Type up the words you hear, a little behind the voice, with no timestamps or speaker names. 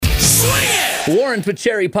Warrant with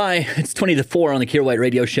Cherry Pie. It's 20 to 4 on the Kier White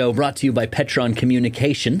Radio Show, brought to you by Petron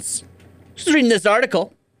Communications. Just reading this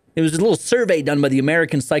article. It was a little survey done by the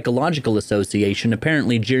American Psychological Association.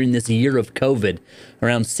 Apparently, during this year of COVID,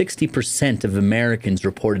 around 60% of Americans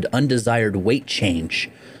reported undesired weight change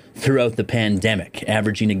throughout the pandemic,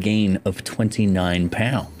 averaging a gain of 29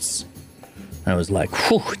 pounds. I was like,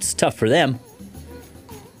 whew, it's tough for them.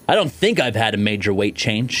 I don't think I've had a major weight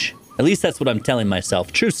change. At least that's what I'm telling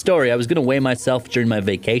myself. True story, I was going to weigh myself during my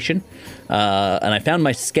vacation, and I found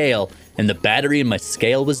my scale, and the battery in my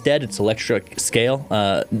scale was dead. It's an electric scale.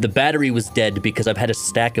 The battery was dead because I've had a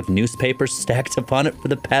stack of newspapers stacked upon it for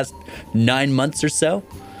the past 9 months or so.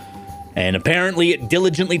 And apparently it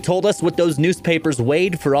diligently told us what those newspapers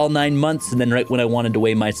weighed for all 9 months, and then right when I wanted to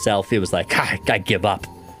weigh myself, it was like, I give up.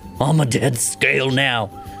 I'm a dead scale now.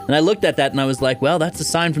 And I looked at that and I was like, well, that's a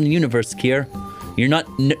sign from the universe, Kier. You're not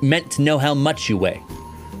meant to know how much you weigh.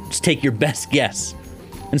 Just take your best guess.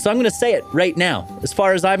 And so I'm going to say it right now. As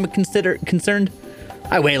far as I'm concerned,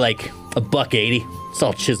 I weigh like $180. It's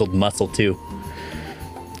all chiseled muscle, too.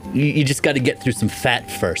 You just got to get through some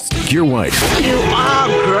fat first. Kier White. You are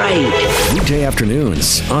great. Weekday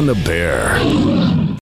afternoons on The Bear.